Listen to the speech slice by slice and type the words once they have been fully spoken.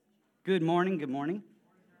Good morning, good morning.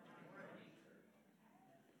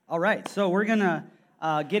 All right, so we're going to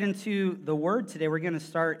get into the Word today. We're going to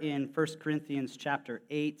start in 1 Corinthians chapter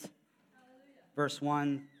 8, verse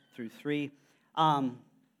 1 through 3. So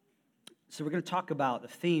we're going to talk about the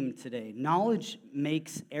theme today. Knowledge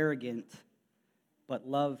makes arrogant, but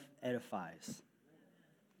love edifies.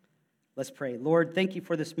 Let's pray. Lord, thank you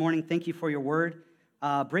for this morning. Thank you for your Word.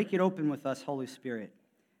 Break it open with us, Holy Spirit.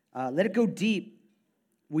 Let it go deep.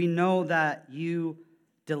 We know that you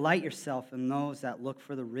delight yourself in those that look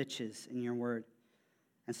for the riches in your word.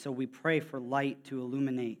 And so we pray for light to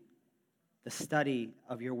illuminate the study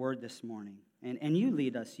of your word this morning. And you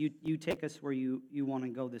lead us. You take us where you want to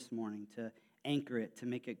go this morning, to anchor it, to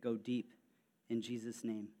make it go deep. In Jesus'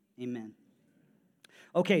 name, amen.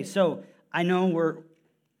 Okay, so I know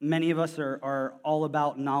many of us are all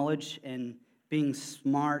about knowledge and being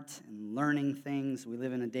smart and learning things. We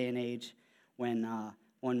live in a day and age when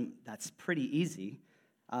that's pretty easy.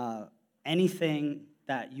 Anything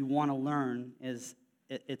that you want to learn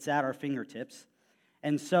it's at our fingertips,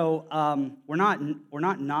 and so we're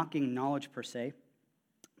not knocking knowledge per se,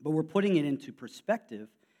 but we're putting it into perspective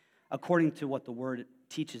according to what the Word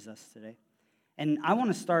teaches us today. And I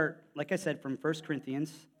want to start, like I said, from 1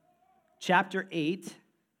 Corinthians chapter 8,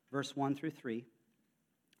 verse 1 through 3.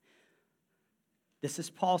 This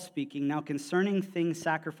is Paul speaking. Now, concerning things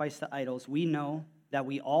sacrificed to idols, we know that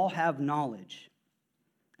we all have knowledge.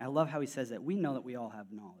 I love how he says that. We know that we all have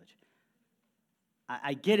knowledge.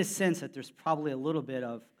 I get a sense that there's probably a little bit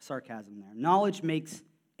of sarcasm there. Knowledge makes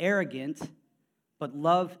arrogant, but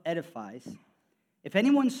love edifies. If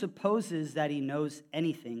anyone supposes that he knows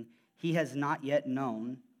anything, he has not yet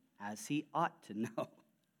known as he ought to know.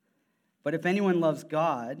 But if anyone loves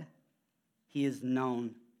God, he is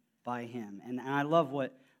known by him. And I love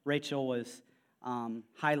what Rachel was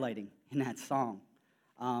highlighting in that song.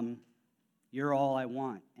 You're all I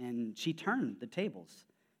want. And she turned the tables.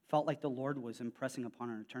 Felt like the Lord was impressing upon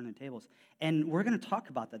her to turn the tables. And we're going to talk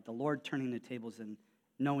about that, the Lord turning the tables and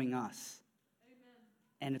knowing us. Amen.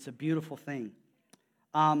 And it's a beautiful thing.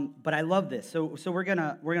 But I love this. So we're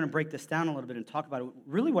gonna break this down a little bit and talk about it.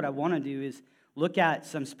 Really what I want to do is look at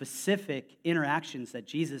some specific interactions that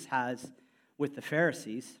Jesus has with the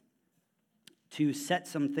Pharisees to set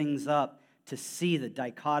some things up to see the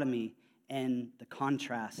dichotomy and the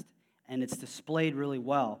contrast, and it's displayed really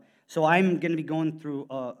well. So I'm going to be going through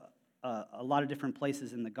a lot of different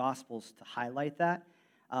places in the Gospels to highlight that.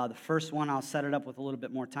 The first one, I'll set it up with a little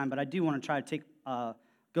bit more time, but I do want to try to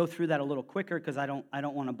go through that a little quicker because I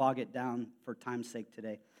don't want to bog it down for time's sake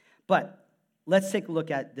today. But let's take a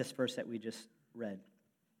look at this verse that we just read.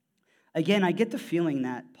 Again, I get the feeling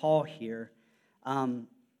that Paul here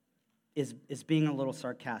is being a little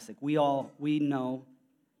sarcastic. We know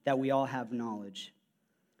that we all have knowledge.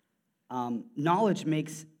 Knowledge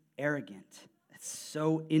makes arrogant. It's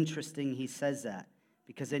so interesting he says that,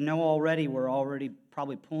 because they know already we're already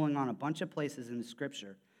probably pulling on a bunch of places in the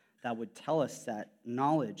Scripture that would tell us that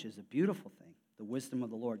knowledge is a beautiful thing, the wisdom of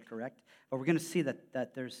the Lord, correct? But we're going to see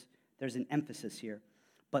that there's an emphasis here.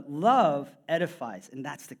 But love edifies, and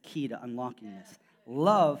that's the key to unlocking this.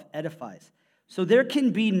 Love edifies. So there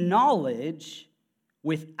can be knowledge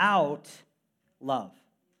without love.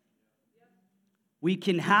 We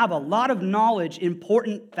can have a lot of knowledge,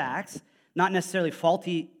 important facts, not necessarily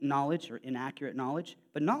faulty knowledge or inaccurate knowledge,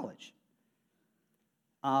 but knowledge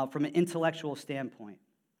from an intellectual standpoint,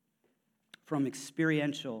 from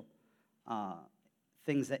experiential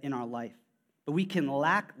things that in our life. But we can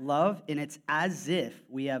lack love, and it's as if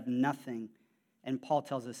we have nothing. And Paul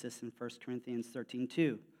tells us this in 1 Corinthians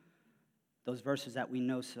 13:2, those verses that we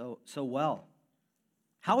know so well.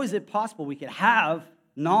 How is it possible we could have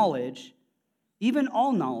knowledge, even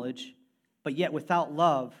all knowledge, but yet without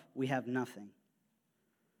love, we have nothing?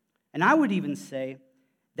 And I would even say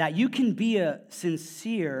that you can be a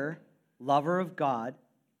sincere lover of God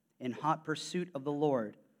in hot pursuit of the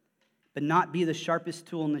Lord, but not be the sharpest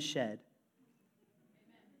tool in the shed,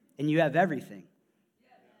 and you have everything.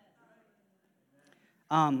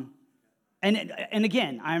 And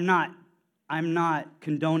again, I'm not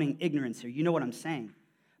condoning ignorance here. You know what I'm saying.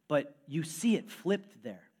 But you see it flipped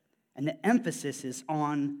there. And the emphasis is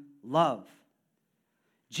on love.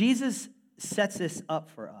 Jesus sets this up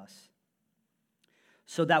for us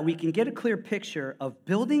so that we can get a clear picture of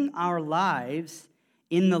building our lives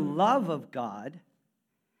in the love of God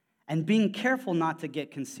and being careful not to get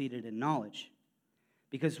conceited in knowledge.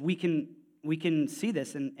 Because we can see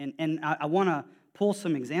this, and I want to pull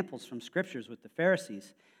some examples from scriptures with the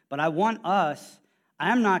Pharisees. But I want us,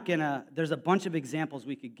 there's a bunch of examples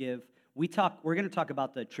we could give we're going to talk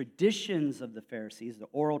about the traditions of the Pharisees, the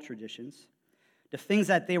oral traditions, the things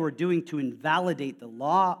that they were doing to invalidate the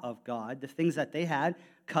law of God, the things that they had,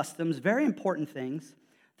 customs, very important things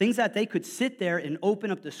that they could sit there and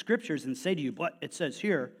open up the scriptures and say to you, but it says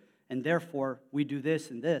here, and therefore we do this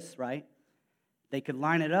and this, right? They could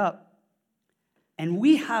line it up. And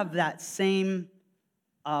we have that same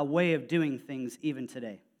way of doing things even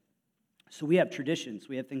today. So we have traditions.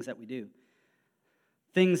 We have things that we do.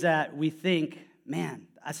 Things that we think, man,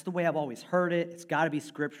 that's the way I've always heard it. It's got to be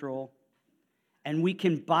scriptural. And we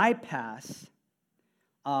can bypass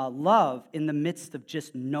love in the midst of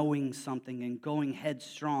just knowing something and going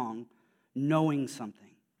headstrong, knowing something.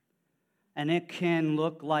 And it can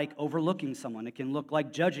look like overlooking someone. It can look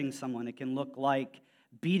like judging someone. It can look like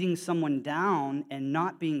beating someone down and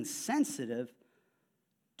not being sensitive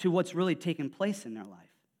to what's really taking place in their life.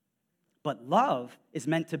 But love is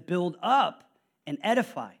meant to build up and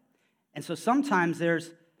edify. And so sometimes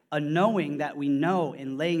there's a knowing that we know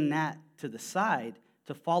and laying that to the side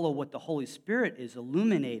to follow what the Holy Spirit is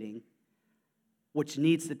illuminating, which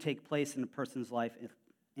needs to take place in a person's life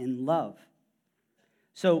in love.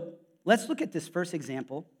 So let's look at this first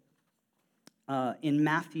example in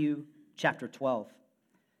Matthew chapter 12.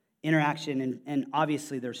 Interaction, and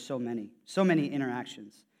obviously there's so many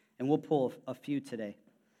interactions, and we'll pull a few today.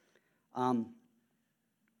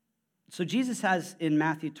 So Jesus has in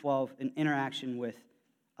Matthew 12 an interaction with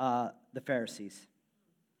the Pharisees.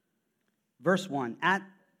 Verse 1, at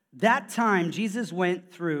that time Jesus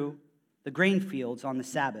went through the grain fields on the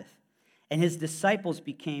Sabbath, and his disciples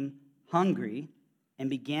became hungry and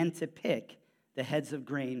began to pick the heads of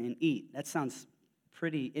grain and eat. That sounds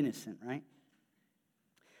pretty innocent, right?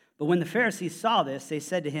 But when the Pharisees saw this, they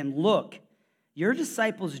said to him, look, your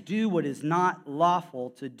disciples do what is not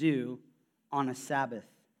lawful to do on a Sabbath.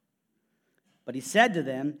 But he said to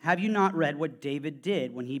them, have you not read what David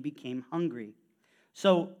did when he became hungry?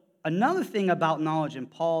 So another thing about knowledge, and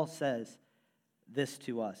Paul says this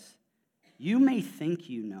to us, you may think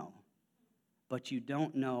you know, but you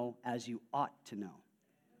don't know as you ought to know.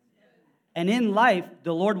 And in life,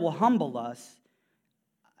 the Lord will humble us.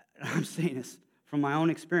 I'm saying this from my own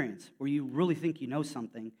experience, where you really think you know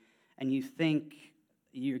something, and you think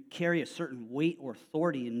you carry a certain weight or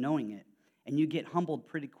authority in knowing it, and you get humbled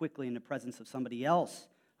pretty quickly in the presence of somebody else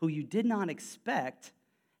who you did not expect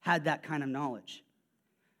had that kind of knowledge.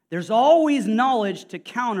 There's always knowledge to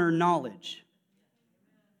counter knowledge.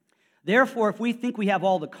 Therefore, if we think we have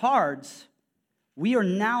all the cards, we are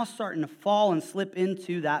now starting to fall and slip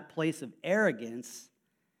into that place of arrogance,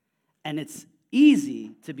 and it's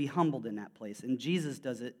easy to be humbled in that place. And Jesus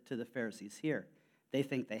does it to the Pharisees here. They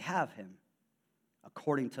think they have him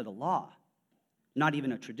according to the law. Not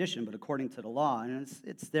even a tradition, but according to the law. And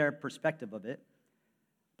it's their perspective of it.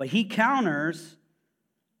 But he counters,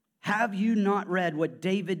 have you not read what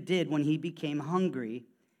David did when he became hungry,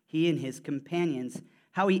 he and his companions,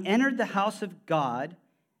 how he entered the house of God,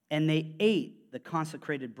 and they ate the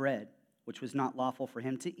consecrated bread, which was not lawful for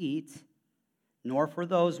him to eat, nor for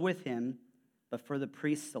those with him, but for the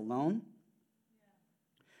priests alone?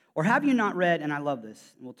 Or have you not read, and I love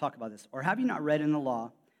this, and we'll talk about this, or have you not read in the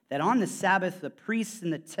law that on the Sabbath the priests in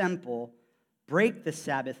the temple break the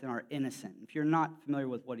Sabbath and are innocent? If you're not familiar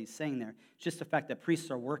with what he's saying there, it's just the fact that priests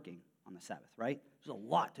are working on the Sabbath, right? There's a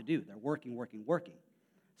lot to do. They're working.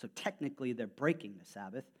 So technically they're breaking the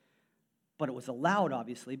Sabbath, but it was allowed,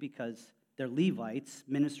 obviously, because they're Levites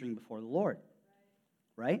ministering before the Lord,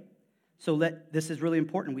 right? So this is really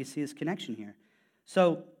important. We see this connection here.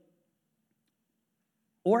 So,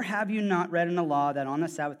 or have you not read in the law that on the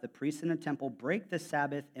Sabbath the priests in the temple break the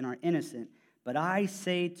Sabbath and are innocent? But I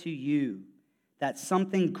say to you that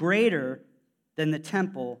something greater than the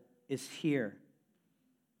temple is here.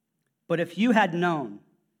 But if you had known,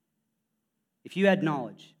 if you had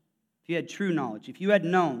knowledge, if you had true knowledge, if you had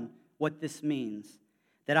known what this means,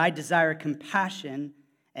 that I desire compassion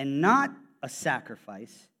and not a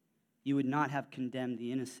sacrifice, you would not have condemned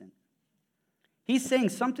the innocent. He's saying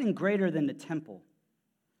something greater than the temple.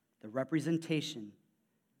 The representation,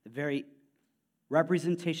 the very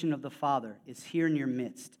representation of the Father is here in your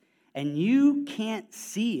midst. And you can't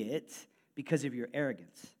see it because of your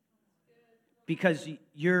arrogance. Because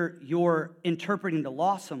you're interpreting the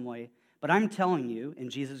law some way. But I'm telling you,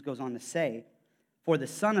 and Jesus goes on to say, for the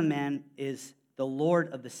Son of Man is the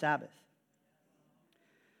Lord of the Sabbath.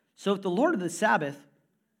 So if the Lord of the Sabbath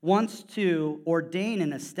wants to ordain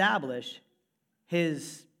and establish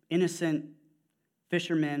his innocent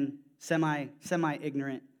fishermen,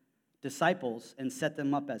 semi-ignorant disciples and set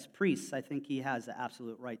them up as priests, I think he has the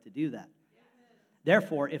absolute right to do that.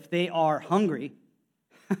 Therefore, if they are hungry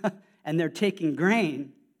and they're taking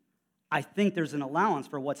grain, I think there's an allowance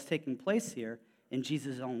for what's taking place here in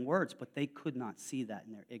Jesus' own words, but they could not see that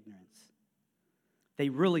in their ignorance. They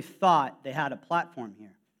really thought they had a platform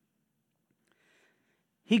here.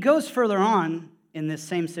 He goes further on in this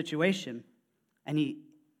same situation, and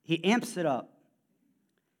he amps it up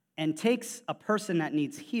and takes a person that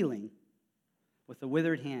needs healing with a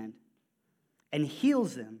withered hand and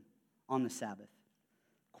heals them on the Sabbath.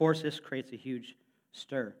 Of course, this creates a huge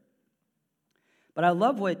stir. But I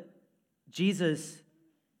love what Jesus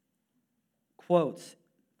quotes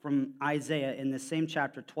from Isaiah in the same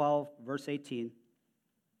chapter 12, verse 18.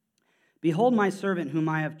 Behold my servant whom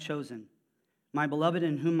I have chosen, my beloved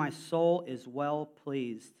in whom my soul is well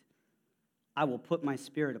pleased. I will put my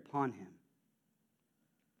spirit upon him.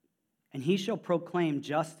 And he shall proclaim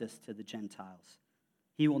justice to the Gentiles.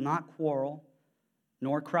 He will not quarrel,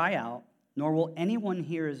 nor cry out, nor will anyone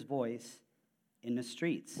hear his voice in the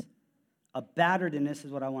streets. And this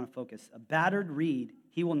is what I want to focus, a battered reed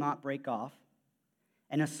he will not break off,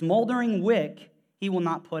 and a smoldering wick he will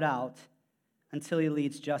not put out until he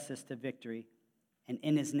leads justice to victory, and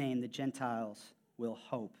in his name the Gentiles will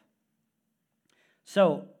hope.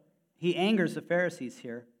 So he angers the Pharisees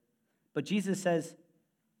here, but Jesus says,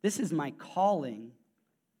 this is my calling,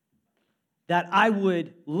 that I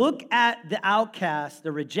would look at the outcast,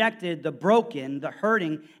 the rejected, the broken, the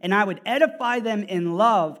hurting, and I would edify them in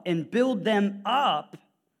love and build them up.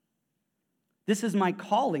 This is my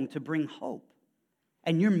calling to bring hope.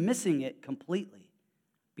 And you're missing it completely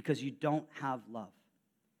because you don't have love.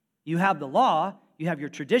 You have the law, you have your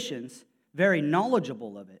traditions, very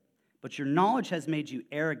knowledgeable of it, but your knowledge has made you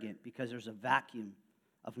arrogant because there's a vacuum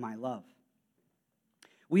of my love.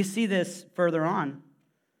 We see this further on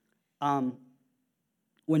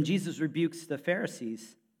when Jesus rebukes the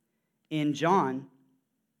Pharisees in John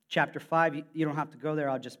chapter 5. You don't have to go there.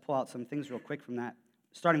 I'll just pull out some things real quick from that,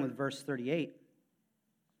 starting with verse 38.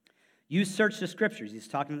 You search the scriptures. He's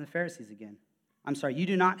talking to the Pharisees again. You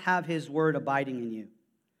do not have his word abiding in you.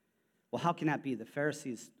 Well, how can that be? The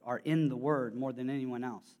Pharisees are in the word more than anyone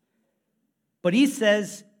else. But he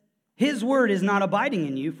says, his word is not abiding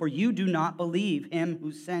in you, for you do not believe him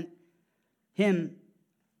who sent him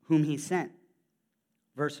whom he sent.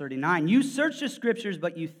 Verse 39, you search the scriptures,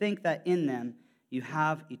 but you think that in them you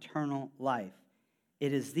have eternal life.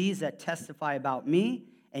 It is these that testify about me,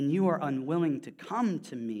 and you are unwilling to come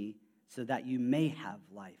to me so that you may have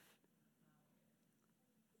life.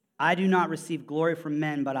 I do not receive glory from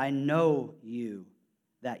men, but I know you,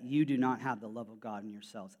 that you do not have the love of God in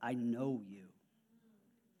yourselves. I know you.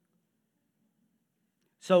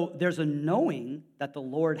 So there's a knowing that the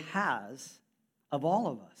Lord has of all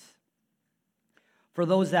of us. For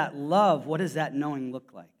those that love, what does that knowing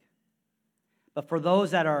look like? But for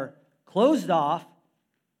those that are closed off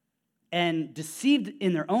and deceived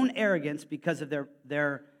in their own arrogance because of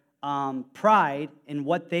their pride in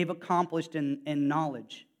what they've accomplished in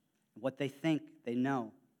knowledge, what they think they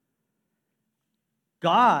know,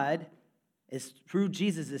 God is, through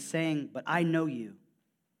Jesus, is saying, but I know you,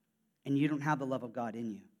 and you don't have the love of God in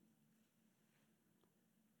you.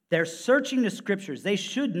 They're searching the scriptures. They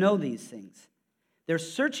should know these things. They're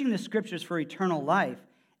searching the scriptures for eternal life,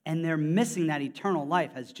 and they're missing that eternal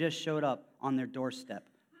life has just showed up on their doorstep,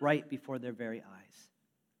 right before their very eyes.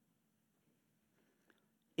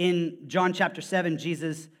 In John chapter 7,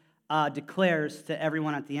 Jesus declares to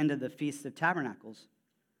everyone at the end of the Feast of Tabernacles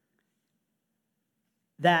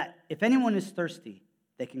that if anyone is thirsty,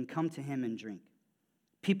 they can come to him and drink.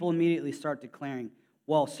 People immediately start declaring,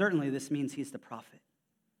 well, certainly this means he's the prophet.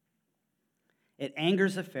 It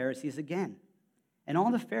angers the Pharisees again. And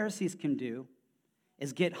all the Pharisees can do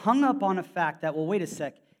is get hung up on a fact that, well, wait a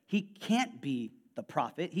sec, he can't be the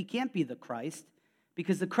prophet, he can't be the Christ,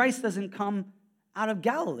 because the Christ doesn't come out of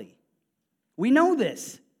Galilee. We know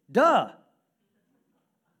this. Duh.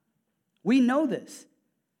 We know this.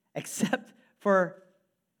 Except for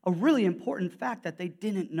a really important fact that they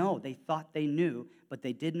didn't know. They thought they knew, but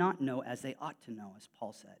they did not know as they ought to know, as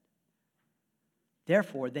Paul said.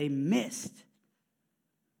 Therefore, they missed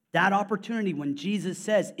that opportunity when Jesus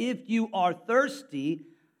says, if you are thirsty,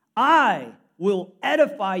 I will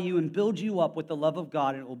edify you and build you up with the love of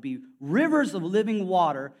God, and it will be rivers of living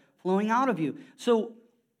water flowing out of you. So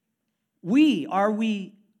are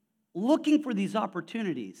we looking for these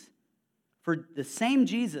opportunities for the same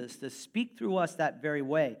Jesus to speak through us that very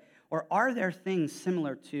way? Or are there things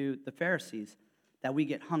similar to the Pharisees that we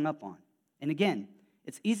get hung up on? And again,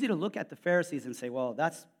 it's easy to look at the Pharisees and say, well,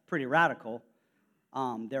 that's pretty radical.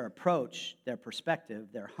 Their approach, their perspective,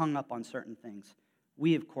 they're hung up on certain things.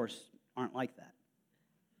 We, of course, aren't like that.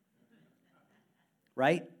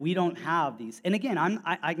 right? We don't have these. And again, I'm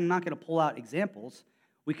not going to pull out examples.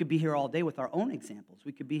 We could be here all day with our own examples.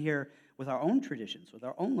 We could be here with our own traditions, with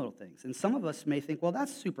our own little things. And some of us may think, well,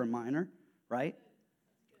 that's super minor, right?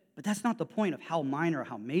 But that's not the point of how minor or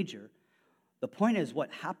how major. The point is what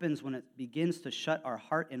happens when it begins to shut our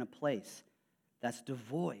heart in a place that's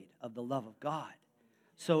devoid of the love of God.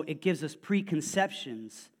 So it gives us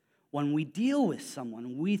preconceptions when we deal with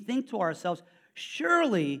someone. We think to ourselves,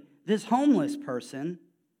 surely this homeless person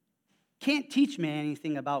can't teach me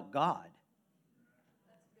anything about God.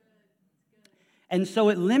 And so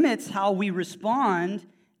it limits how we respond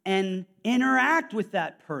and interact with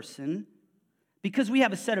that person because we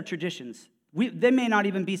have a set of traditions. They may not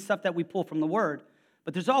even be stuff that we pull from the Word,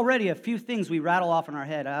 but there's already a few things we rattle off in our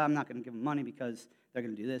head. I'm not going to give them money because they're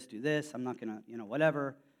going to do this. I'm not going to,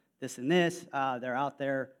 whatever, this and this. They're out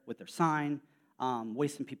there with their sign,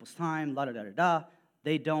 wasting people's time, la-da-da-da-da.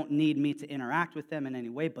 They don't need me to interact with them in any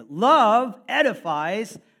way. But love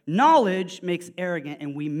edifies, knowledge makes arrogant,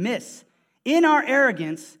 and we miss. In our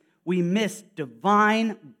arrogance, we miss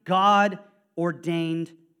divine,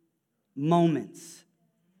 God-ordained moments.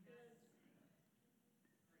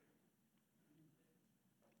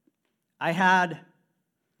 I had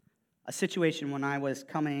a situation when I was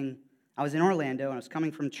in Orlando, and I was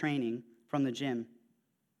coming from training from the gym.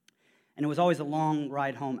 And it was always a long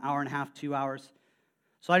ride home, hour and a half, 2 hours.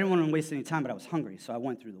 So I didn't want to waste any time, but I was hungry, so I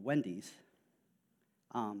went through the Wendy's.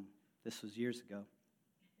 This was years ago.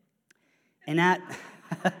 And I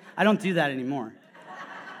don't do that anymore.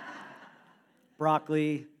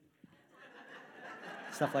 Broccoli,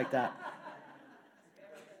 stuff like that.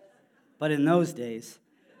 But in those days,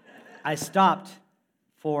 I stopped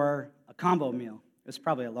for a combo meal. It was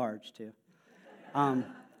probably a large, too.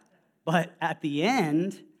 But at the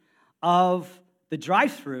end of the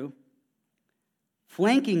drive-thru,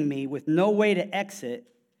 flanking me with no way to exit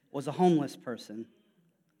was a homeless person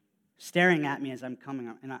staring at me as I'm coming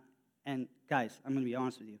up. And guys, I'm going to be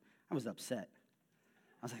honest with you. I was upset.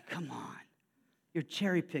 I was like, come on. You're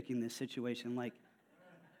cherry-picking this situation. Like,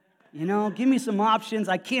 give me some options.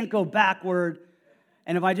 I can't go backward.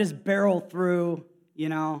 And if I just barrel through,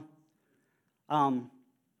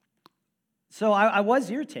 So I was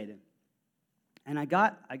irritated. And I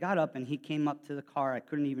got up, and he came up to the car. I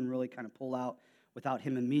couldn't even really kind of pull out without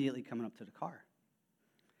him immediately coming up to the car.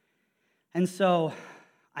 And so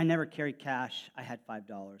I never carried cash. I had $5,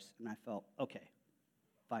 and I felt, okay,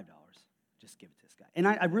 $5. Just give it to this guy. And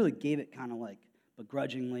I really gave it kind of like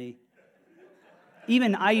begrudgingly.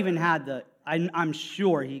 I'm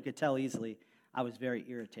sure he could tell easily I was very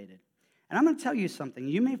irritated. And I'm going to tell you something.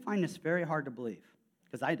 You may find this very hard to believe,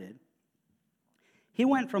 because I did. He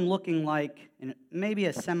went from looking like maybe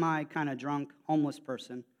a semi kind of drunk homeless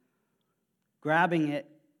person, grabbing it,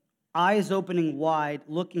 eyes opening wide,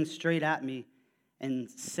 looking straight at me, and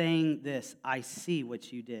saying this, I see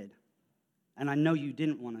what you did, and I know you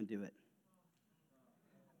didn't want to do it.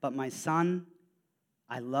 But my son,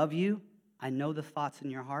 I love you. I know the thoughts in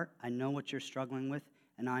your heart. I know what you're struggling with,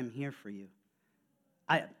 and I'm here for you.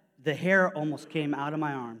 The hair almost came out of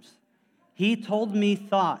my arms. He told me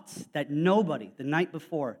thoughts that nobody, the night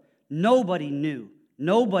before, nobody knew.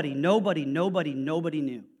 Nobody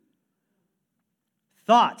knew.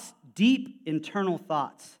 Thoughts, deep internal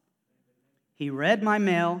thoughts. He read my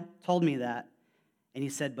mail, told me that, and he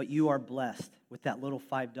said, but you are blessed with that little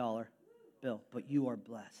 $5 bill, but you are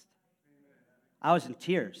blessed. I was in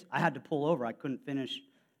tears. I had to pull over. I couldn't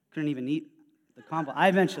even eat the combo. I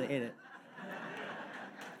eventually ate it.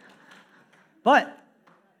 But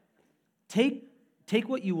take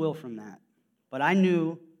what you will from that. But I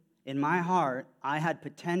knew in my heart I had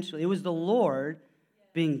potential. It was the Lord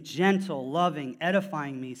being gentle, loving,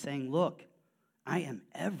 edifying me, saying, look, I am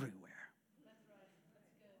everywhere.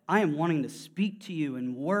 I am wanting to speak to you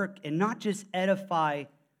and work and not just edify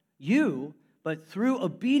you, but through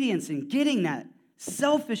obedience and getting that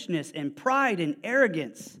selfishness and pride and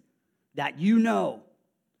arrogance that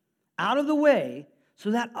out of the way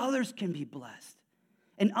so that others can be blessed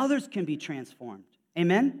and others can be transformed.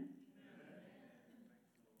 Amen?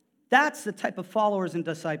 That's the type of followers and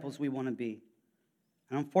disciples we want to be.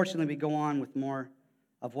 And unfortunately, we go on with more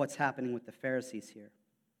of what's happening with the Pharisees here.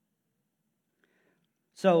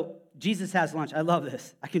 So Jesus has lunch. I love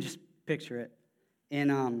this. I can just picture it.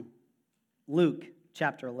 In Luke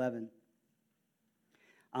chapter 11.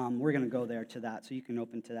 We're going to go there to that, so you can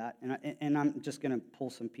open to that. And I'm just going to pull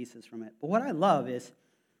some pieces from it. But what I love is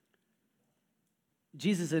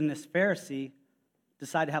Jesus and this Pharisee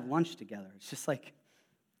decide to have lunch together. It's just like,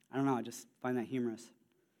 I don't know, I just find that humorous.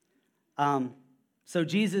 So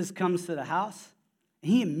Jesus comes to the house,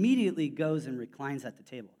 And he immediately goes and reclines at the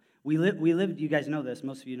table. We lived, you guys know this,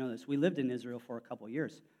 most of you know this, we lived in Israel for a couple of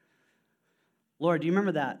years. Laura, do you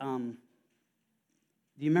remember that? Do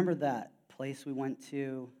you remember that place we went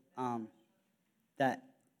to, that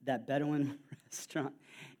Bedouin restaurant?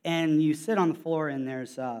 And you sit on the floor and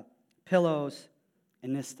there's pillows,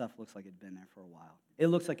 and this stuff looks like it'd been there for a while. It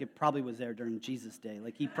looks like it probably was there during Jesus' day.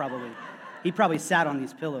 Like he probably sat on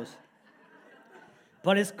these pillows.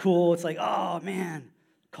 But it's cool. It's like, oh man,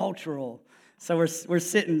 cultural. So we're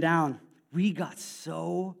sitting down. We got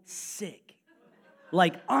so sick,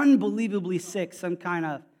 like unbelievably sick, some kind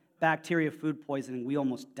of bacteria food poisoning. We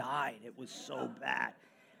almost died. It was so bad.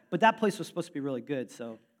 But that place was supposed to be really good,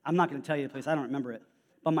 so I'm not going to tell you the place. I don't remember it.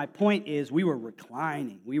 But my point is we were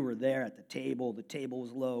reclining. We were there at the table. The table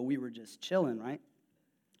was low. We were just chilling, right?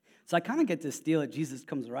 So I kind of get this deal that Jesus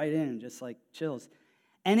comes right in and just like chills.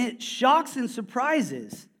 And it shocks and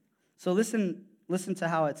surprises. So listen to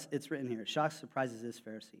how it's written here. It shocks and surprises this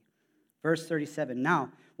Pharisee. Verse 37,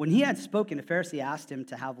 now, when he had spoken, a Pharisee asked him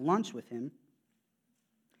to have lunch with him.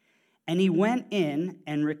 And he went in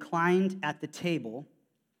and reclined at the table.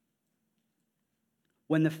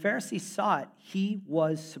 When the Pharisee saw it, he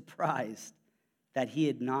was surprised that he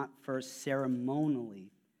had not first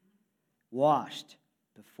ceremonially washed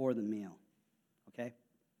before the meal. Okay?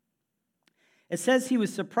 It says he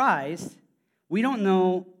was surprised. We don't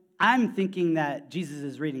know. I'm thinking that Jesus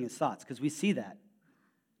is reading his thoughts because we see that.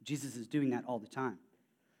 Jesus is doing that all the time.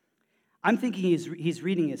 I'm thinking he's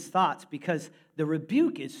reading his thoughts because the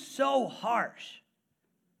rebuke is so harsh.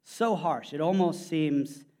 So harsh. It almost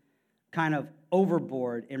seems kind of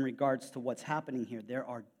overboard in regards to what's happening here. There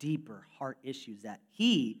are deeper heart issues that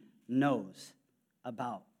he knows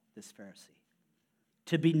about this Pharisee.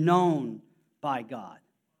 To be known by God.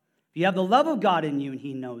 If you have the love of God in you and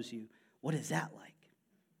he knows you, what is that like?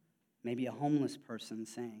 Maybe a homeless person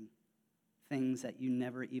saying things that you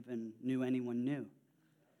never even knew anyone knew.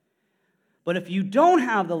 But if you don't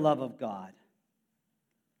have the love of God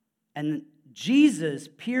and Jesus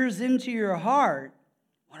peers into your heart,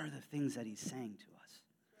 what are the things that he's saying to us?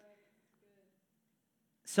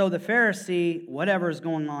 So the Pharisee, whatever is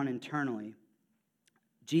going on internally,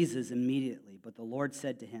 Jesus immediately, but the Lord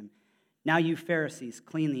said to him, now you Pharisees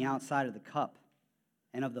clean the outside of the cup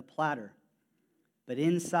and of the platter, but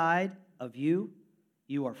inside of you,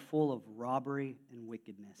 you are full of robbery and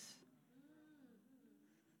wickedness.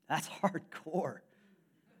 That's hardcore.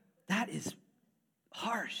 That is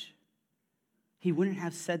harsh. He wouldn't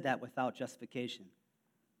have said that without justification.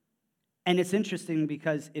 And it's interesting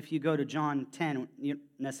because if you go to John 10, you don't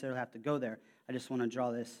necessarily have to go there. I just want to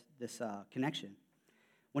draw this connection.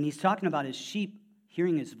 When he's talking about his sheep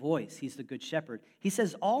hearing his voice, he's the good shepherd. He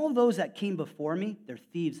says, all of those that came before me, they're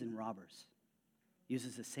thieves and robbers.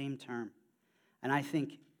 Uses the same term. And I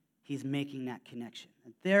think he's making that connection.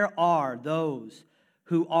 There are those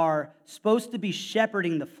who are supposed to be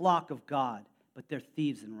shepherding the flock of God, but they're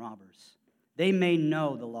thieves and robbers. They may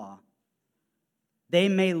know the law. They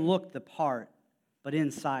may look the part, but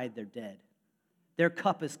inside they're dead. Their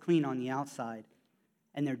cup is clean on the outside,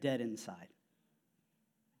 and they're dead inside.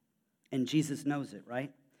 And Jesus knows it,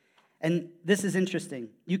 right? And this is interesting.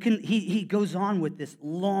 He goes on with this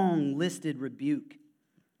long listed rebuke.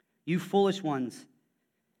 You foolish ones,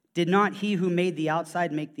 did not he who made the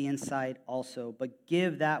outside make the inside also, but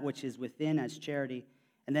give that which is within as charity,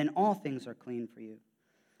 and then all things are clean for you.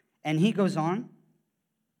 And he goes on,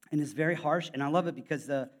 and is very harsh, and I love it because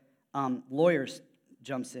the lawyer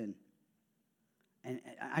jumps in. And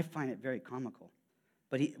I find it very comical.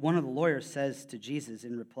 But one of the lawyers says to Jesus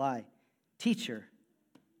in reply, teacher,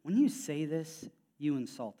 when you say this, you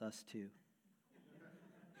insult us too.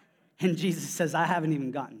 And Jesus says, I haven't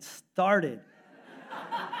even gotten started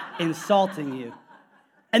insulting you.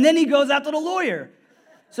 And then he goes after the lawyer.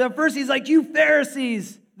 So at first he's like, you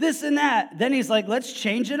Pharisees, this and that. Then he's like, let's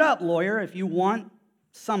change it up, lawyer. If you want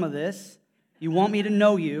some of this, you want me to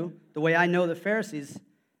know you the way I know the Pharisees,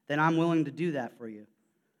 then I'm willing to do that for you.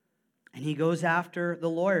 And he goes after the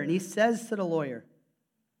lawyer, and he says to the lawyer,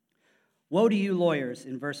 woe to you lawyers,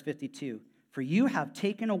 in verse 52, for you have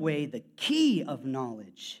taken away the key of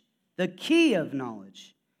knowledge. The key of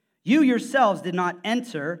knowledge. You yourselves did not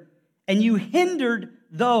enter, and you hindered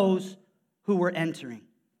those who were entering.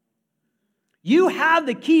 You have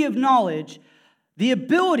the key of knowledge, the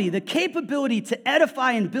ability, the capability to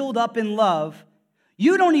edify and build up in love.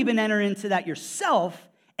 You don't even enter into that yourself,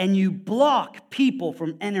 and you block people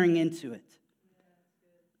from entering into it.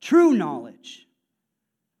 True knowledge.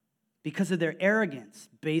 Because of their arrogance,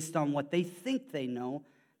 based on what they think they know,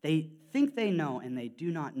 and they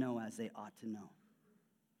do not know as they ought to know.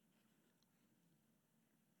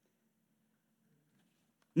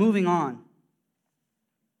 Moving on.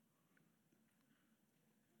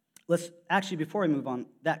 Before we move on,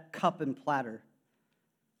 that cup and platter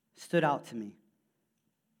stood out to me.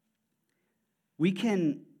 We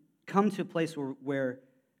can come to a place where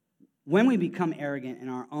when we become arrogant in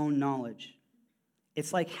our own knowledge,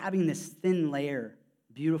 it's like having this thin layer,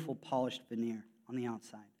 beautiful polished veneer on the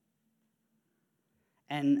outside.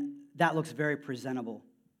 And that looks very presentable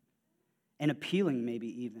and appealing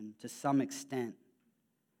maybe even to some extent.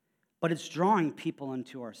 But it's drawing people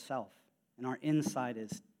unto ourselves, and our inside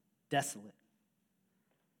is desolate.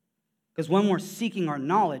 Because when we're seeking our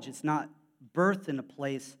knowledge, it's not birthed in a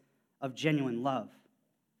place of genuine love.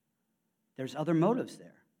 There's other motives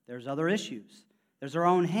there. There's other issues. There's our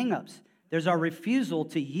own hang-ups. There's our refusal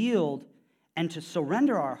to yield and to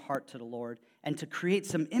surrender our heart to the Lord and to create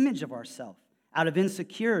some image of ourselves out of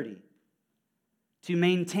insecurity, to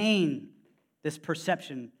maintain this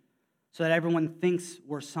perception so that everyone thinks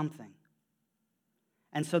we're something.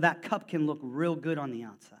 And so that cup can look real good on the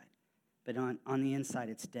outside, but on the inside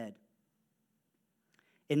it's dead.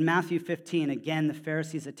 In Matthew 15, again, the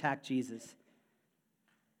Pharisees attack Jesus.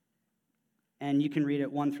 And you can read it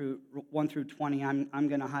 1 through 20. I'm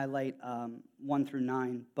going to highlight 1 through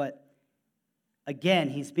 9. But again,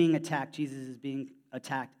 he's being attacked. Jesus is being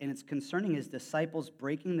attacked. And it's concerning his disciples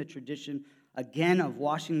breaking the tradition, again, of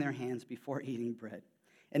washing their hands before eating bread.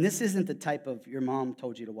 And this isn't the type of your mom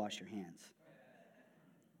told you to wash your hands.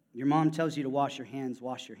 Your mom tells you to wash your hands,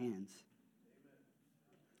 wash your hands.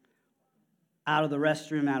 Out of the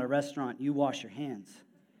restroom, at a restaurant, you wash your hands.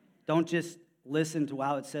 Don't just listen to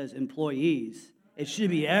how it says employees. It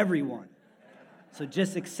should be everyone. So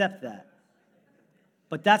just accept that.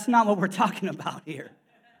 But that's not what we're talking about here.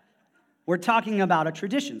 We're talking about a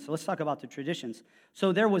tradition. So let's talk about the traditions.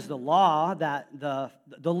 So there was the law that the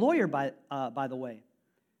lawyer, by the way,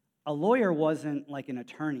 a lawyer wasn't like an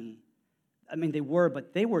attorney. I mean, they were,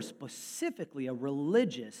 but they were specifically a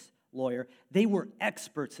religious lawyer. They were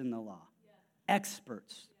experts in the law.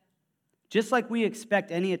 Experts. Just like we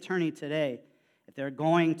expect any attorney today, if they're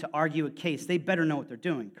going to argue a case, they better know what they're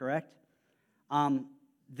doing, correct?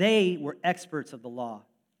 They were experts of the law,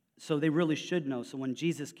 so they really should know. So when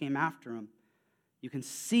Jesus came after them, you can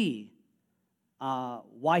see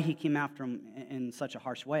why he came after them in such a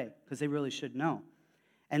harsh way, because they really should know.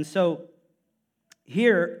 And so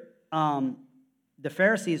here, the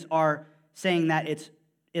Pharisees are saying that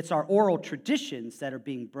it's our oral traditions that are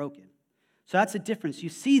being broken. So that's a difference. You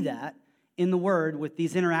see that in the Word with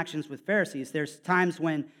these interactions with Pharisees. There's times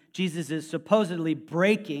when Jesus is supposedly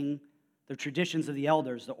breaking the traditions of the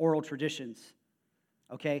elders, the oral traditions,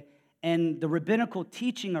 okay? And the rabbinical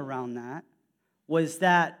teaching around that was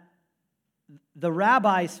that the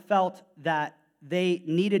rabbis felt that they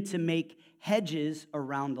needed to make hedges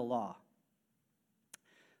around the law.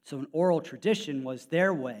 So an oral tradition was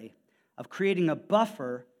their way of creating a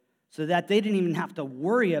buffer so that they didn't even have to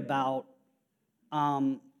worry about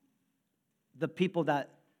the people that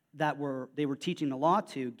they were teaching the law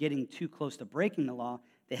to getting too close to breaking the law.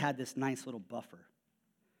 They had this nice little buffer.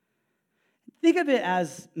 Think of it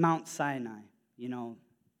as Mount Sinai. You know,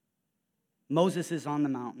 Moses is on the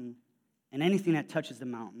mountain, and anything that touches the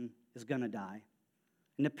mountain is going to die.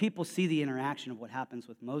 And the people see the interaction of what happens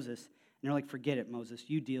with Moses, and they're like, forget it, Moses.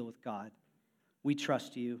 You deal with God. We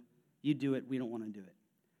trust you. You do it. We don't want to do it.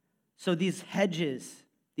 So these hedges,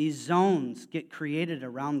 these zones get created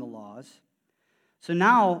around the laws. So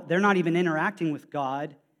now they're not even interacting with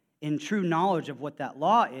God in true knowledge of what that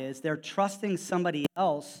law is. They're trusting somebody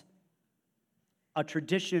else, a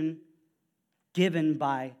tradition given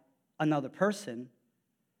by another person,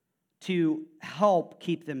 to help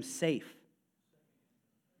keep them safe.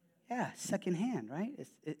 Yeah, secondhand, right?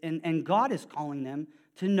 And God is calling them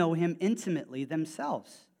to know him intimately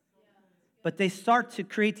themselves. But they start to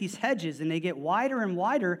create these hedges, and they get wider and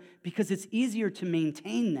wider because it's easier to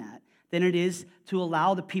maintain that than it is to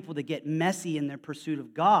allow the people to get messy in their pursuit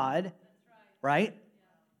of God, right?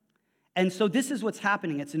 And so this is what's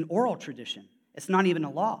happening. It's an oral tradition. It's not even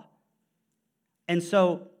a law. And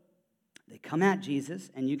so they come at Jesus,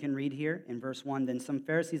 and you can read here in verse 1, then some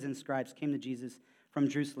Pharisees and scribes came to Jesus from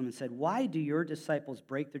Jerusalem and said, why do your disciples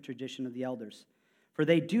break the tradition of the elders? For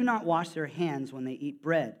they do not wash their hands when they eat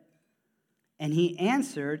bread. And he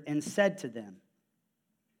answered and said to them,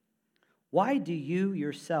 why do you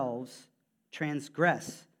yourselves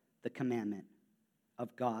transgress the commandment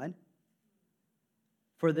of God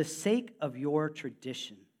for the sake of your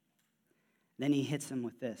tradition? Then he hits them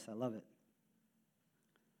with this. I love it.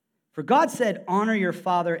 For God said, honor your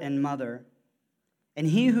father and mother, and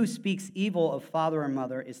he who speaks evil of father or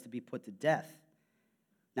mother is to be put to death.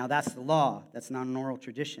 Now that's the law. That's not an oral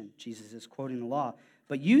tradition. Jesus is quoting the law.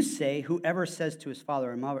 But you say, whoever says to his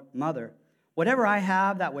father or mother, whatever I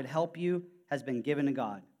have that would help you has been given to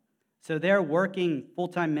God. So they're working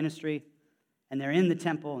full-time ministry, and they're in the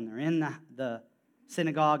temple, and they're in the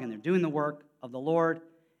synagogue, and they're doing the work of the Lord,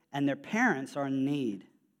 and their parents are in need,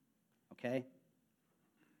 okay?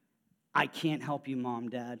 I can't help you, Mom,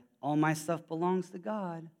 Dad. All my stuff belongs to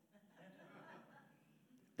God.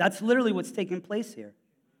 That's literally what's taking place here,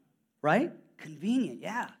 right? Convenient,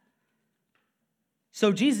 yeah.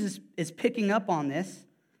 So Jesus is picking up on this,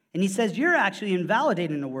 and he says, you're actually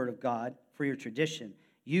invalidating the word of God for your tradition.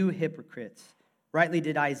 You hypocrites. Rightly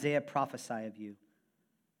did Isaiah prophesy of you.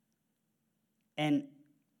 And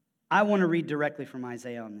I want to read directly from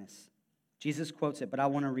Isaiah on this. Jesus quotes it, but I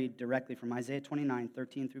want to read directly from Isaiah 29,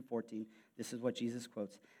 13 through 14. This is what Jesus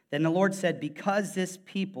quotes. Then the Lord said, because this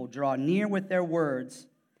people draw near with their words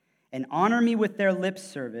and honor me with their lip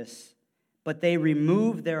service, but they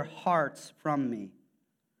remove their hearts from me.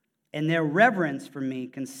 And their reverence for me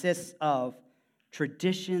consists of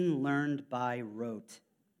tradition learned by rote.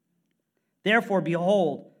 Therefore,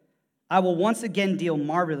 behold, I will once again deal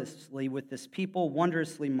marvelously with this people,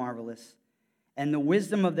 wondrously marvelous, and the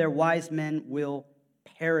wisdom of their wise men will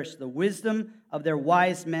perish. The wisdom of their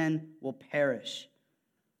wise men will perish,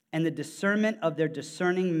 and the discernment of their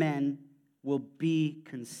discerning men will be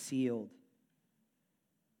concealed.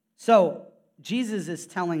 So, Jesus is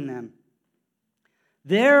telling them,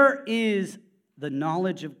 there is the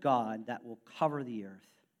knowledge of God that will cover the earth.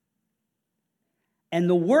 And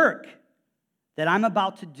the work that I'm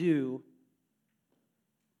about to do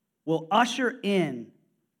will usher in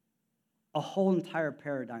a whole entire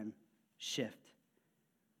paradigm shift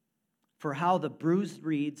for how the bruised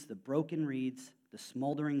reeds, the broken reeds, the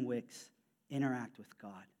smoldering wicks interact with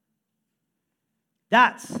God.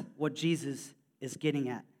 That's what Jesus is getting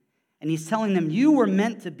at. And he's telling them, you were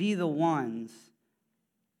meant to be the ones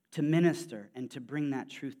to minister and to bring that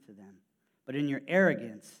truth to them. But in your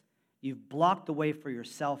arrogance, you've blocked the way for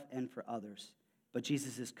yourself and for others. But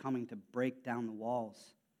Jesus is coming to break down the walls.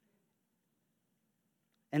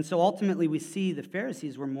 And so ultimately we see the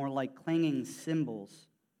Pharisees were more like clanging cymbals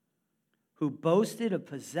who boasted of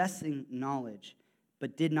possessing knowledge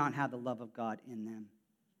but did not have the love of God in them.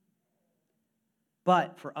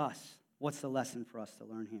 But for us, what's the lesson for us to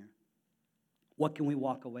learn here? What can we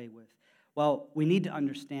walk away with? Well, we need to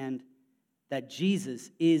understand that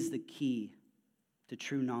Jesus is the key to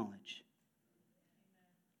true knowledge.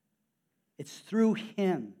 It's through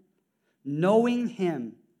him, knowing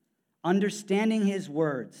him, understanding his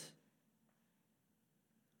words,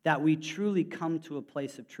 that we truly come to a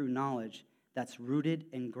place of true knowledge that's rooted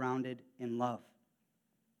and grounded in love.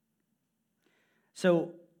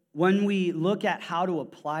 So when we look at how to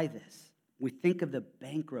apply this, we think of the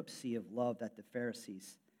bankruptcy of love that the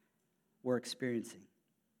Pharisees were experiencing.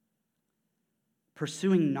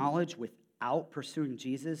 Pursuing knowledge without pursuing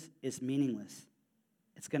Jesus is meaningless.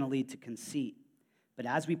 It's going to lead to conceit. But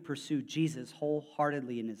as we pursue Jesus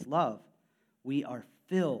wholeheartedly in his love, we are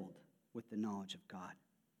filled with the knowledge of God.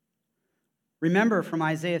 Remember from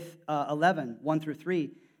Isaiah 11, 1 through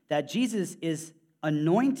 3, that Jesus is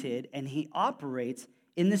anointed and he operates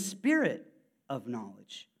in the spirit of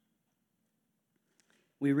knowledge.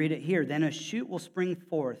 We read it here. Then a shoot will spring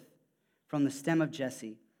forth from the stem of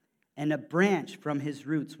Jesse, and a branch from his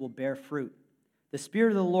roots will bear fruit. The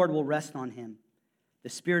Spirit of the Lord will rest on him, the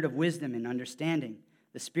Spirit of wisdom and understanding,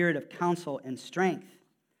 the Spirit of counsel and strength,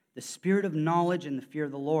 the Spirit of knowledge and the fear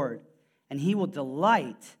of the Lord. And he will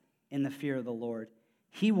delight in the fear of the Lord.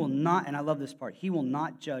 He will not, and I love this part, he will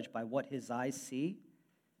not judge by what his eyes see,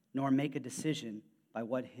 nor make a decision by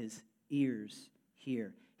what his ears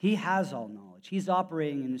hear. He has all knowledge. He's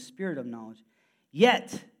operating in the spirit of knowledge.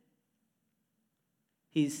 Yet,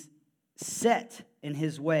 he's set in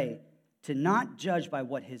his way to not judge by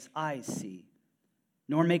what his eyes see,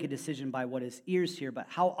 nor make a decision by what his ears hear. But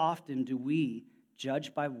how often do we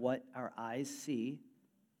judge by what our eyes see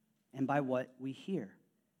and by what we hear?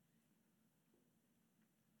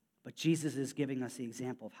 But Jesus is giving us the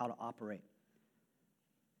example of how to operate.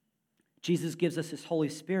 Jesus gives us his Holy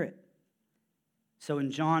Spirit. So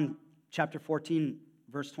in John chapter 14,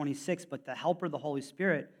 verse 26, but the Helper, the Holy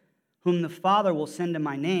Spirit, whom the Father will send in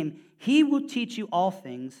my name, he will teach you all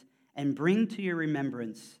things and bring to your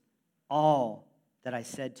remembrance all that I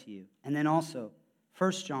said to you. And then also,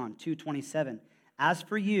 1 John 2:27, as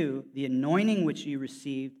for you, the anointing which you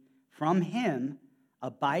received from him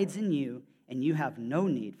abides in you, and you have no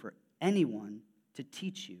need for anyone to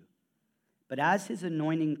teach you. But as his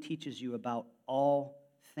anointing teaches you about all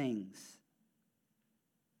things,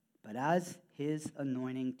 his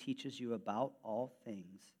anointing teaches you about all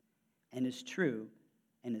things, and is true,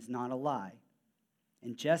 and is not a lie.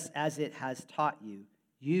 And just as it has taught you,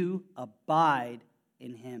 you abide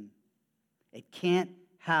in him. It can't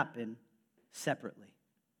happen separately.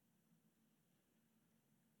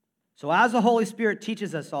 So as the Holy Spirit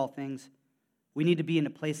teaches us all things, we need to be in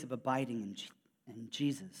a place of abiding in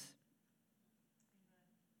Jesus.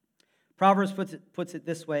 Proverbs puts it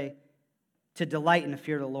this way: to delight in the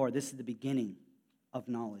fear of the Lord. This is the beginning of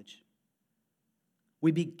knowledge.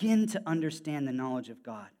 We begin to understand the knowledge of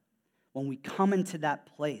God when we come into that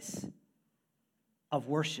place of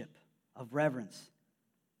worship, of reverence.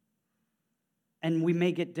 And we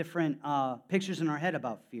may get different pictures in our head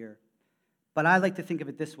about fear, but I like to think of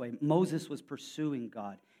it this way. Moses was pursuing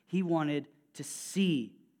God. He wanted to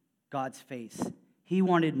see God's face. He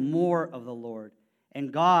wanted more of the Lord.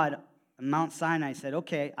 And God, on Mount Sinai, said,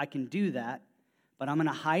 okay, I can do that, but I'm going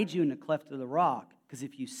to hide you in the cleft of the rock, because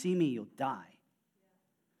if you see me, you'll die.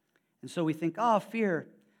 And so we think, oh, fear.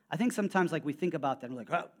 I think sometimes we think about that, and we're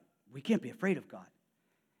like, oh, we can't be afraid of God.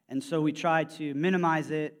 And so we try to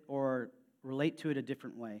minimize it or relate to it a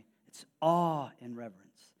different way. It's awe and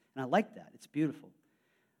reverence. And I like that. It's beautiful.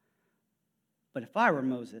 But if I were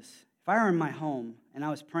Moses, if I were in my home and I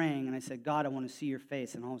was praying and I said, God, I want to see your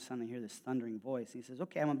face, and all of a sudden I hear this thundering voice. And he says,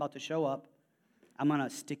 okay, I'm about to show up. I'm going to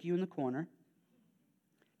stick you in the corner.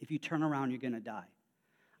 If you turn around, you're going to die.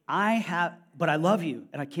 But I love you,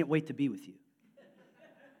 and I can't wait to be with you.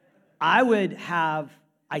 I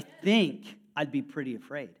think I'd be pretty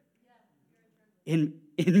afraid. In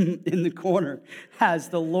the corner, as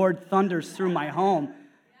the Lord thunders through my home,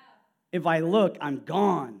 if I look, I'm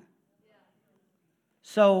gone.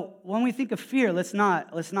 So when we think of fear, let's not,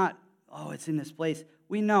 oh, it's in this place.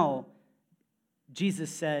 We know Jesus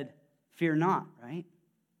said, fear not, right?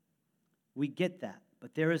 We get that.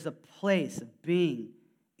 But there is a place of being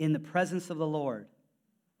in the presence of the Lord,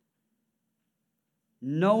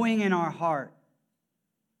 knowing in our heart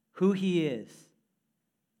who he is,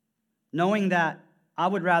 knowing that I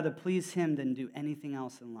would rather please him than do anything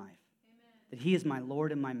else in life, that he is my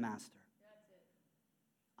Lord and my master.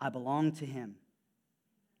 I belong to him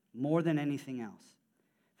more than anything else.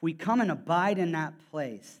 If we come and abide in that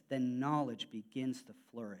place, then knowledge begins to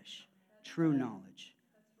flourish, true knowledge.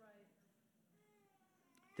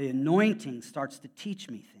 The anointing starts to teach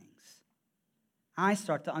me things. I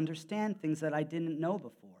start to understand things that I didn't know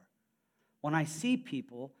before. When I see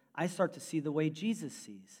people, I start to see the way Jesus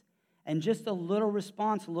sees. And just a little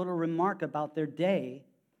response, a little remark about their day,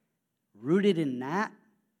 rooted in that,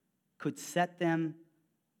 could set them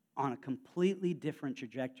on a completely different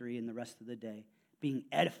trajectory in the rest of the day, being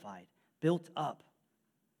edified, built up,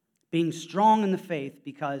 being strong in the faith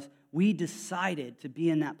because we decided to be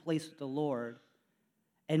in that place with the Lord,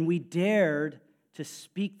 and we dared to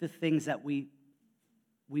speak the things that we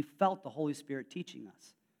felt the Holy Spirit teaching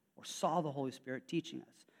us, or saw the Holy Spirit teaching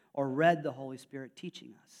us, or read the Holy Spirit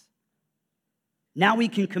teaching us. Now we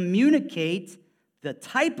can communicate the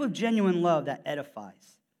type of genuine love that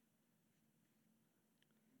edifies.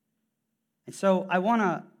 And so I want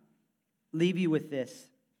to leave you with this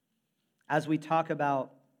as we talk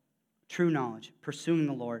about true knowledge, pursuing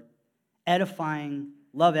the Lord, edifying,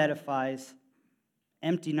 love edifies,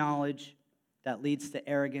 empty knowledge that leads to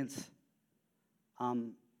arrogance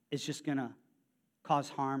is just going to cause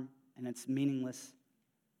harm, and it's meaningless.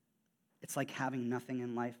 It's like having nothing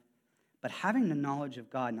in life. But having the knowledge of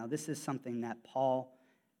God, now this is something that Paul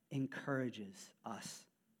encourages us.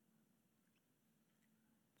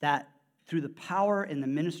 That through the power and the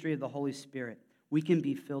ministry of the Holy Spirit, we can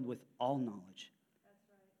be filled with all knowledge. That's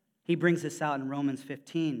right. He brings this out in Romans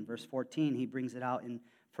 15, verse 14. He brings it out in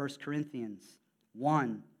 1 Corinthians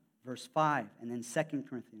 1, verse 5, and then 2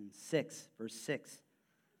 Corinthians 6, verse 6.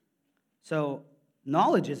 So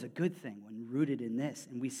knowledge is a good thing when rooted in this.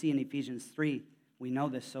 And we see in Ephesians 3, we know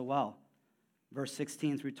this so well. Verse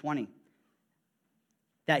 16 through 20.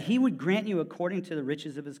 That he would grant you according to the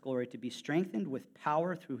riches of his glory to be strengthened with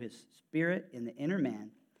power through his Spirit in the inner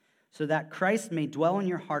man, so that Christ may dwell in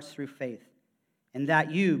your hearts through faith, and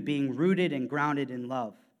that you, being rooted and grounded in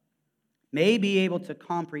love, may be able to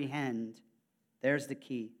comprehend, there's the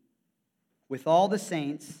key, with all the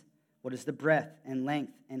saints, what is the breadth and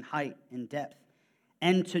length and height and depth,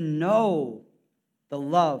 and to know the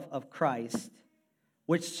love of Christ,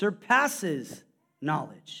 which surpasses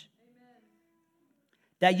knowledge,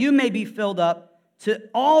 that you may be filled up to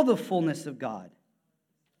all the fullness of God.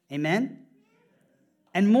 Amen?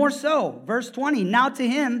 And more so, verse 20, now to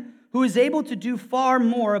him who is able to do far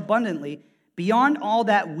more abundantly beyond all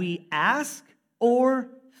that we ask or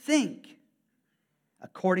think,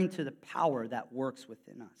 according to the power that works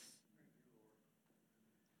within us.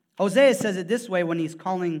 Hosea says it this way when he's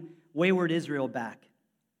calling wayward Israel back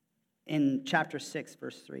in chapter 6,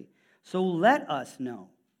 verse 3. So let us know.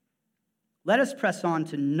 Let us press on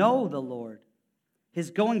to know the Lord.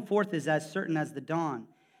 His going forth is as certain as the dawn,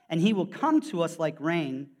 and he will come to us like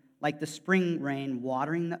rain, like the spring rain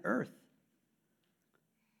watering the earth.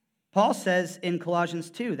 Paul says in Colossians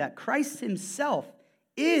 2 that Christ himself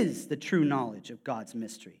is the true knowledge of God's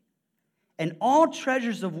mystery. And all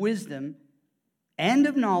treasures of wisdom and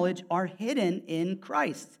of knowledge are hidden in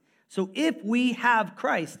Christ. So if we have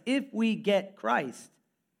Christ, if we get Christ,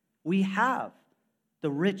 we have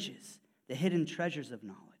the riches, the hidden treasures of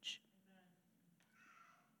knowledge.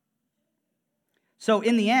 So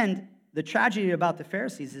in the end, the tragedy about the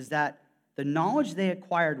Pharisees is that the knowledge they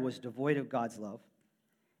acquired was devoid of God's love.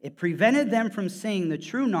 It prevented them from seeing the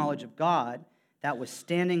true knowledge of God that was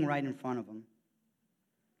standing right in front of them.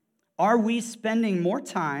 Are we spending more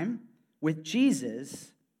time with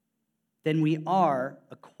Jesus than we are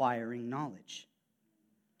acquiring knowledge?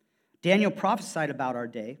 Daniel prophesied about our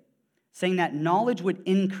day, saying that knowledge would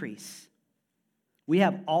increase. We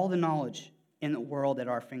have all the knowledge in the world at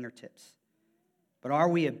our fingertips. But are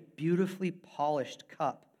we a beautifully polished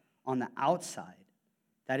cup on the outside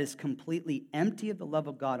that is completely empty of the love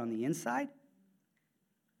of God on the inside?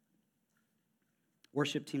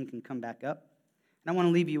 Worship team can come back up. And I want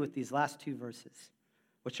to leave you with these last two verses,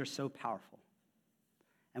 which are so powerful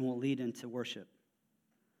and will lead into worship.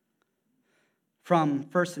 From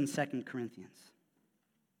 1st and 2nd Corinthians.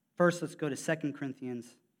 First, let's go to 2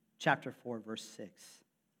 Corinthians chapter 4, verse 6.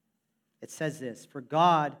 It says this, "For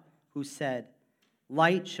God, who said,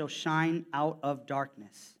 'Light shall shine out of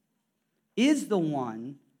darkness,' is the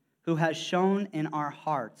one who has shone in our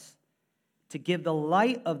hearts to give the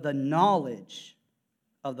light of the knowledge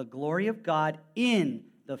of the glory of God in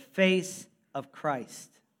the face of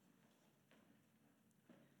Christ."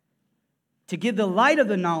 To give the light of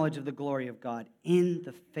the knowledge of the glory of God in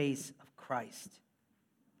the face of Christ.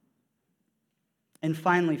 And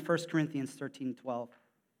finally, 1 Corinthians 13:12.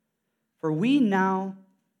 For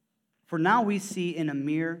now we see in a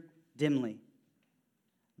mirror dimly,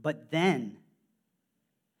 but then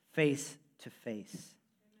face to face.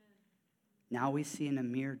 Now we see in a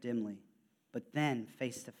mirror dimly, but then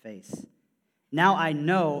face to face. Now I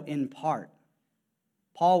know in part.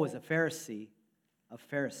 Paul was a Pharisee of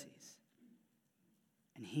Pharisees,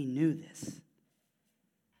 and he knew this.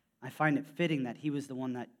 I find it fitting that he was the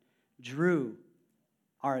one that drew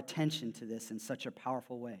our attention to this in such a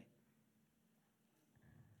powerful way.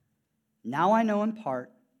 Now I know in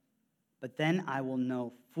part, but then I will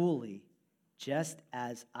know fully, just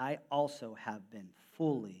as I also have been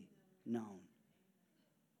fully known.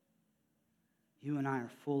 You and I are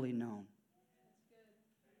fully known.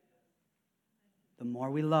 The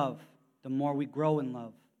more we love, the more we grow in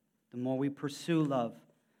love, the more we pursue love,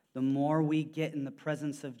 the more we get in the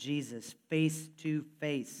presence of Jesus face to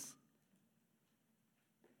face,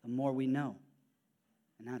 the more we know.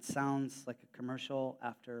 And that sounds like a commercial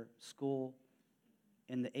after school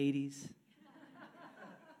in the 80s.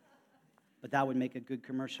 But that would make a good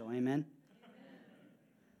commercial, amen?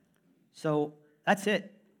 So that's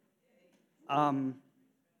it.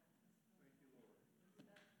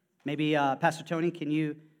 Maybe Pastor Tony, can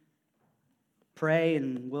you pray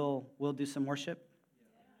and we'll do some worship?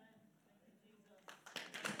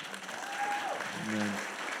 Amen.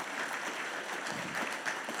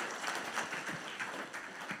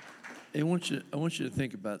 I want you to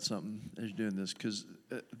think about something as you're doing this, because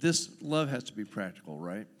this love has to be practical,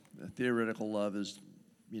 right? Theoretical love is,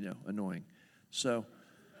 annoying. So,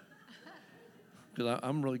 because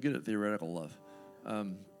I'm really good at theoretical love. I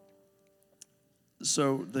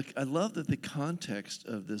love that the context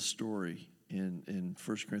of this story in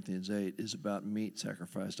 1 Corinthians 8 is about meat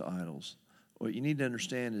sacrificed to idols. What you need to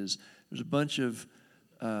understand is there's a bunch of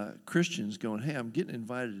Christians going, hey, I'm getting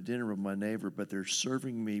invited to dinner with my neighbor, but they're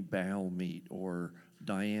serving me Baal meat or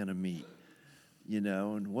Diana meat,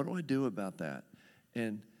 and what do I do about that?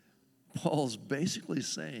 And Paul's basically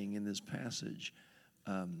saying in this passage,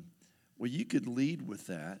 well, you could lead with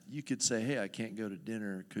that. You could say, hey, I can't go to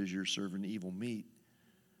dinner because you're serving evil meat.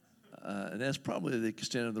 And that's probably the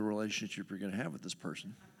extent of the relationship you're going to have with this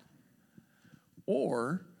person.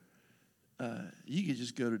 Or you could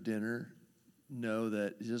just go to dinner, know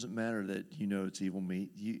that it doesn't matter that it's evil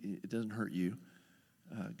meat. It doesn't hurt you.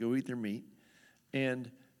 Go eat their meat.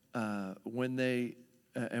 And when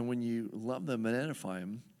you love them and edify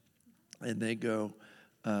them, and they go,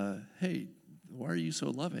 hey, why are you so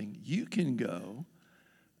loving? You can go,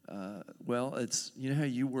 well, it's, how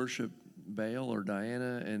you worship Baal or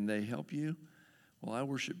Diana and they help you, well, I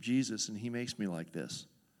worship Jesus and he makes me like this.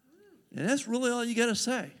 And that's really all you got to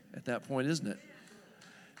say at that point, isn't it?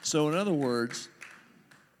 So in other words,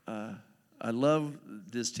 I love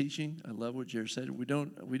this teaching. I love what Jared said. We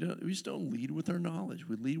just don't lead with our knowledge.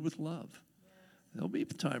 We lead with love. There'll be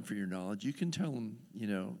time for your knowledge. You can tell them,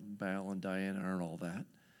 Baal and Diana aren't all that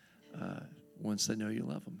once they know you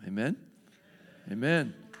love them. Amen?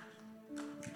 Amen.